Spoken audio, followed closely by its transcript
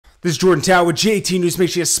This is Jordan Tower with JT News.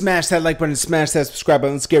 Make sure you smash that like button, smash that subscribe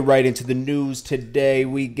button. Let's get right into the news today.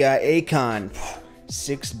 We got Akon,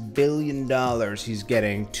 $6 billion he's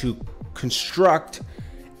getting to construct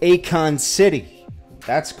Akon City.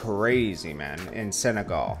 That's crazy, man, in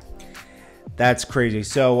Senegal. That's crazy.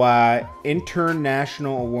 So,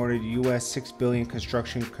 International awarded US $6 billion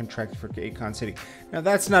construction contract for Akon City. Now,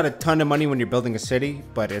 that's not a ton of money when you're building a city,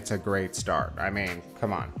 but it's a great start. I mean,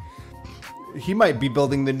 come on. He might be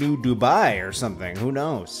building the new Dubai or something. Who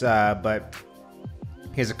knows? But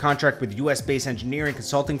he has a contract with US-based engineering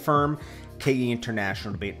consulting firm, KE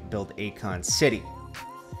International, to build Akon City.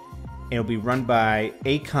 It'll be run by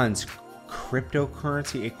Akon's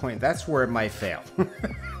cryptocurrency, Akon. That's where it might fail.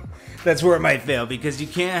 That's where it might fail, because you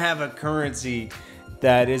can't have a currency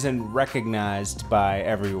that isn't recognized by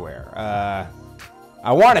everywhere.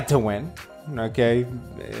 I want it to win, okay?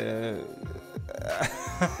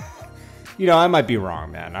 You know, I might be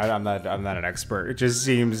wrong, man. I'm not an expert. It just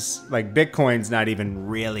seems like Bitcoin's not even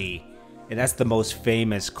really, and that's the most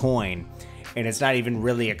famous coin, and it's not even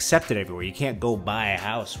really accepted everywhere. You can't go buy a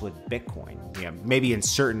house with Bitcoin. You know, maybe in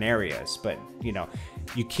certain areas, but you know,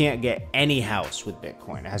 you can't get any house with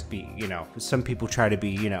Bitcoin. It has to be, you know, some people try to be,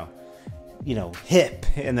 you know, hip,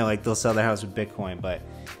 and they'll sell their house with Bitcoin, but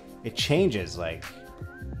it changes like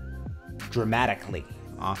dramatically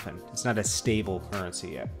often. It's not a stable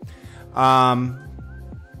currency yet.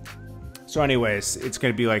 So anyways, it's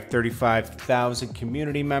going to be like 35,000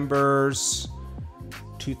 community members,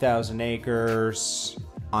 2,000 acres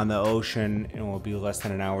on the ocean, and will be less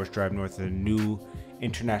than an hour's drive north of the new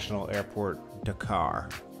international airport, Dakar.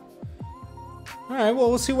 All right, well,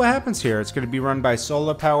 we'll see what happens here. It's going to be run by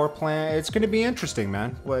solar power plant. It's going to be interesting,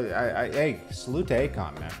 man. Well, hey, salute to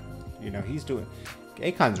Akon, man. You know,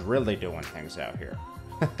 Akon's really doing things out here.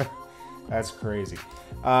 That's crazy.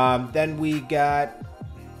 Then we got,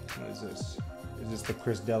 what is this? Is this the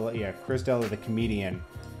Chris D'Elia? Yeah, Chris D'Elia, the comedian.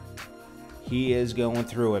 He is going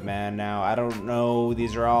through it, man. Now, I don't know.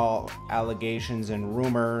 These are all allegations and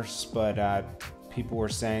rumors, but people were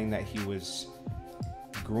saying that he was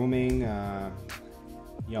grooming a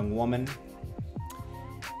young woman,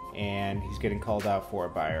 and he's getting called out for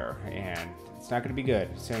it by her, and it's not going to be good.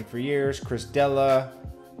 Saying for years, Chris D'Elia,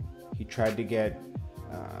 he tried to get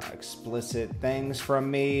explicit things from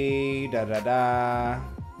me, I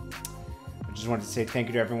just wanted to say thank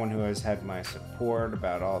you to everyone who has had my support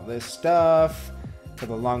about all this stuff. For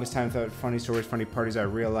the longest time, I thought funny stories, funny parties. I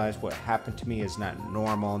realized what happened to me is not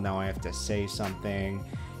normal. Now I have to say something.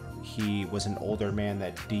 He was an older man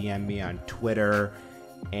that DM'd me on Twitter,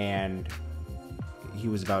 and he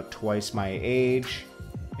was about twice my age,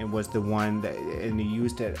 and was the one that, and he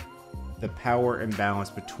used it, the power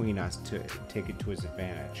imbalance between us, to take it to his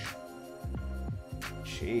advantage.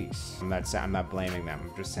 Jeez. I'm not blaming them.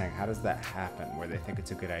 I'm just saying, how does that happen where they think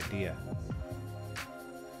it's a good idea?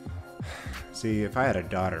 See, if I had a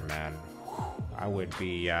daughter, man, I would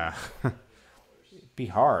be be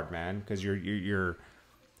hard, man, because you're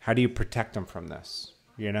how do you protect them from this,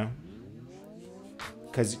 you know?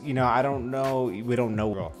 Because, you know, I don't know, we don't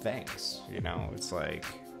know real things, you know? It's like,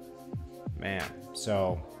 man,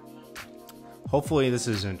 so hopefully this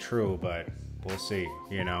isn't true, but we'll see.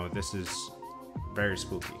 You know, this is very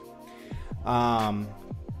spooky.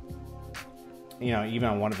 You know, even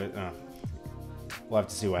on one of it, we'll have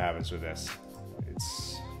to see what happens with this.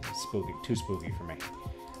 It's spooky, too spooky for me.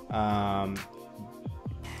 We'll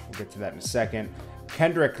get to that in a second.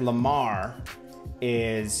 Kendrick Lamar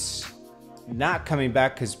is not coming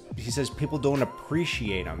back because he says people don't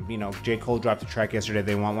appreciate him. You know, J. Cole dropped a track yesterday.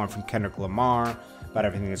 They want one from Kendrick Lamar about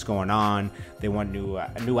everything that's going on. They want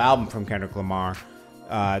a new album from Kendrick Lamar.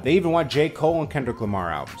 They even want J. Cole and Kendrick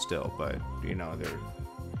Lamar album still, but you know,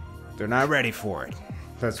 they're not ready for it.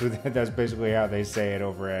 That's basically how they say it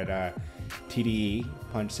over at TDE.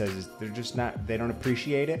 Punch says they're just not, they don't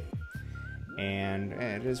appreciate it, and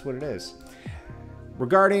it is what it is.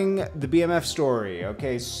 Regarding the BMF story,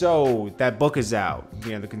 okay, so that book is out.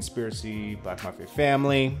 You know, The Conspiracy, Black Mafia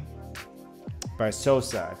Family, by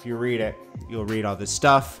Sosa. If you read it, you'll read all this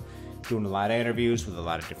stuff. Doing a lot of interviews with a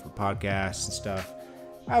lot of different podcasts and stuff.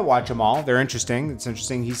 I watch them all. They're interesting. It's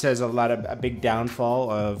interesting. He says a big downfall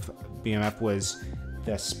of BMF was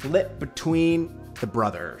the split between the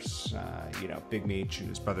brothers. You know, Big Meech and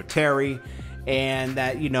his brother Terry, and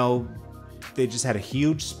that, you know, they just had a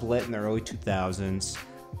huge split in the early 2000s.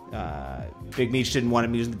 Big Meech didn't want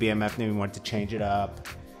him using the BMF name. He wanted to change it up.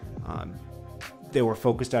 They were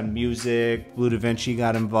focused on music. Blue Da Vinci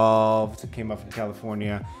got involved. It came up in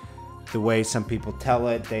California. The way some people tell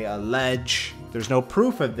it, they allege There's no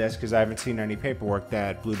proof of this because I haven't seen any paperwork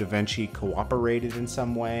that Blue Da Vinci cooperated in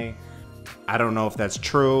some way. I don't know if that's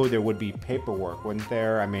true. There would be paperwork, wouldn't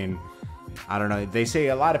there? I mean, I don't know. They say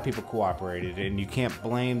a lot of people cooperated, and you can't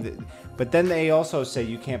blame the, but then they also say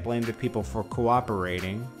you can't blame the people for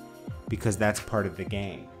cooperating because that's part of the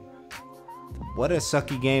game. What a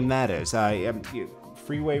sucky game that is.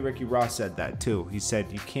 Freeway Ricky Ross said that too. He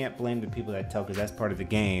said you can't blame the people that tell because that's part of the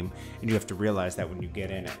game, and you have to realize that when you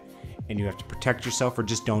get in it, and you have to protect yourself or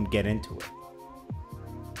just don't get into it.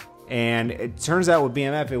 And it turns out with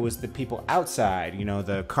BMF, it was the people outside, you know,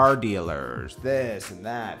 the car dealers, this and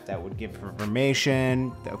that would give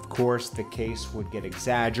information. Of course, the case would get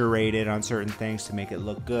exaggerated on certain things to make it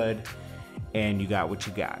look good, and you got what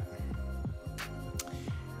you got.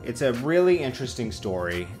 It's a really interesting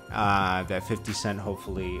story that 50 Cent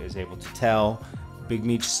hopefully is able to tell. Big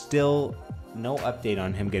Meech still no update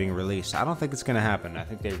on him getting released. I don't think it's going to happen. I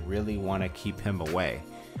think they really want to keep him away.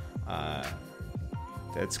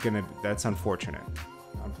 That's unfortunate.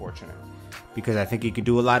 Unfortunate. Because I think he could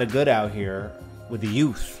do a lot of good out here with the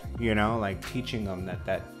youth, you know, like teaching them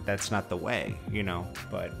that's not the way, you know.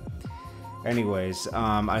 But anyways,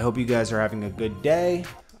 I hope you guys are having a good day.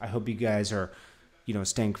 I hope you guys are, you know,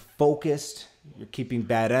 staying focused. You're keeping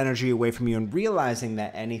bad energy away from you and realizing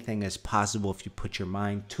that anything is possible if you put your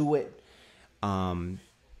mind to it.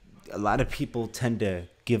 A lot of people tend to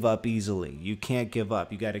give up easily. You can't give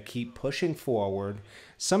up. You got to keep pushing forward.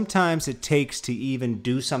 Sometimes it takes to even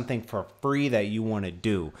do something for free that you want to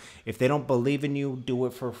do. If they don't believe in you, do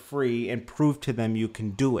it for free and prove to them you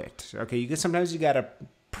can do it. Okay, sometimes you got to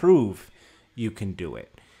prove you can do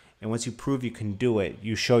it. And once you prove you can do it,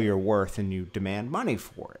 you show your worth and you demand money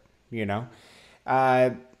for it, you know?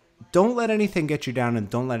 Don't let anything get you down and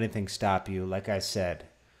don't let anything stop you. Like I said,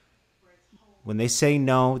 when they say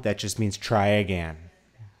no, that just means try again.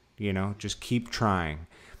 You know, just keep trying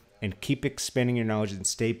and keep expanding your knowledge and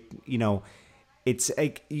stay, you know, it's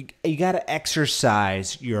like you got to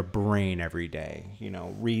exercise your brain every day. You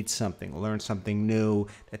know, read something, learn something new.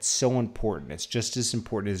 That's so important. It's just as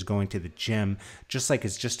important as going to the gym, just like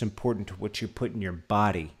it's just important to what you put in your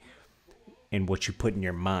body and what you put in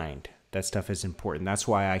your mind. That stuff is important. That's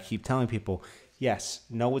why I keep telling people, yes,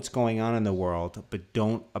 know what's going on in the world, but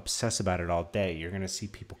don't obsess about it all day. You're going to see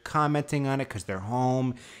people commenting on it because they're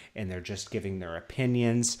home and they're just giving their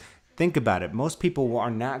opinions. Think about it. Most people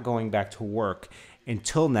are not going back to work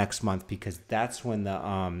until next month because that's when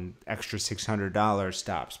the extra $600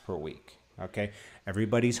 stops per week. Okay?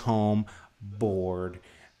 Everybody's home, bored,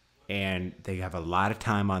 and they have a lot of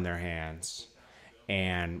time on their hands,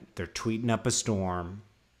 and they're tweeting up a storm.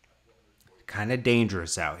 Kind of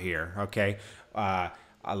dangerous out here, okay? A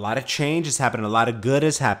lot of change has happened. A lot of good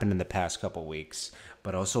has happened in the past couple weeks,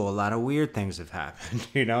 but also a lot of weird things have happened.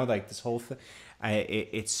 You know, like this whole thing.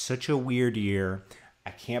 It's such a weird year. I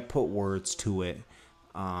can't put words to it,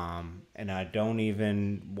 and I don't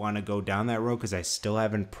even want to go down that road because I still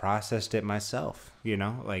haven't processed it myself. You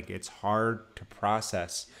know, like it's hard to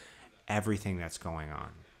process everything that's going on.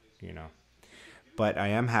 You know, but I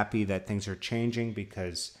am happy that things are changing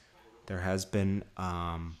because there has been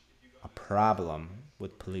a problem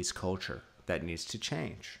with police culture that needs to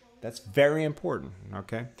change. That's very important,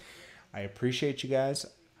 okay? I appreciate you guys.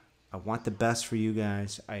 I want the best for you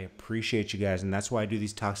guys. I appreciate you guys, and that's why I do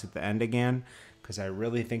these talks at the end again, because I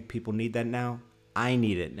really think people need that now. I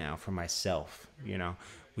need it now for myself, you know?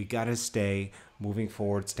 We got to stay moving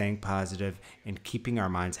forward, staying positive, and keeping our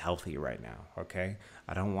minds healthy right now, okay?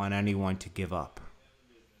 I don't want anyone to give up.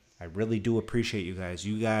 I really do appreciate you guys.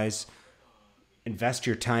 You guys invest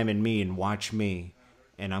your time in me and watch me,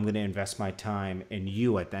 and I'm going to invest my time in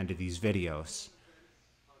you at the end of these videos.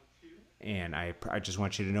 And I just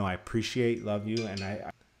want you to know I appreciate, love you, and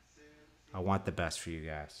I want the best for you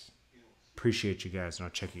guys. Appreciate you guys, and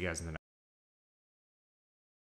I'll check you guys in the next